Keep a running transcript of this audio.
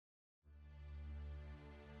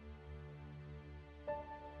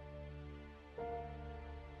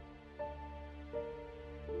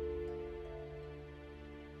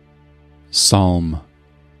Psalm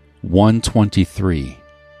 123.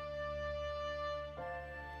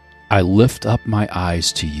 I lift up my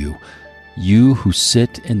eyes to you, you who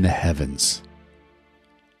sit in the heavens.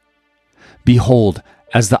 Behold,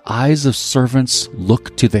 as the eyes of servants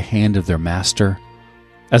look to the hand of their master,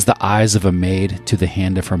 as the eyes of a maid to the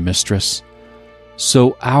hand of her mistress,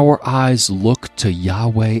 so our eyes look to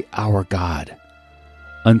Yahweh our God,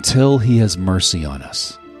 until He has mercy on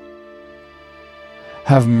us.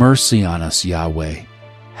 Have mercy on us, Yahweh,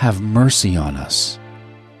 have mercy on us,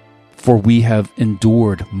 for we have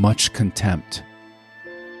endured much contempt.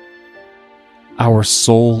 Our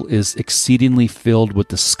soul is exceedingly filled with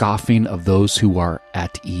the scoffing of those who are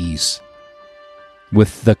at ease,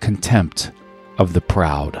 with the contempt of the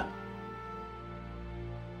proud.